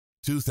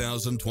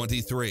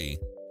2023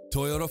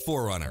 Toyota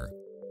 4Runner.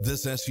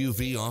 This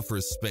SUV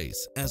offers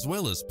space as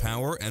well as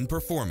power and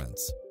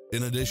performance.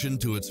 In addition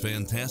to its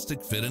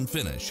fantastic fit and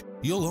finish,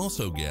 you'll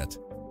also get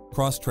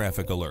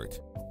cross-traffic alert,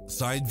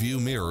 side view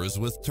mirrors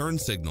with turn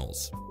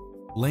signals,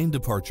 lane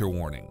departure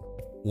warning,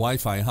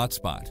 Wi-Fi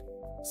hotspot,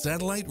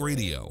 satellite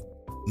radio,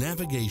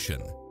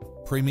 navigation,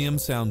 premium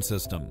sound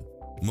system,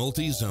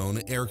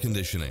 multi-zone air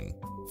conditioning,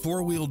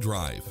 four-wheel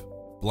drive,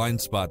 blind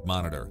spot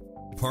monitor,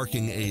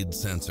 parking aid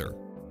sensor,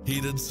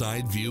 heated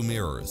side view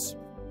mirrors,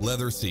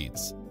 leather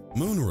seats,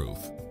 moonroof,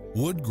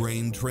 wood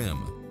grain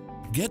trim.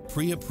 Get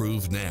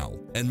pre-approved now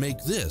and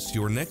make this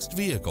your next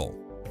vehicle.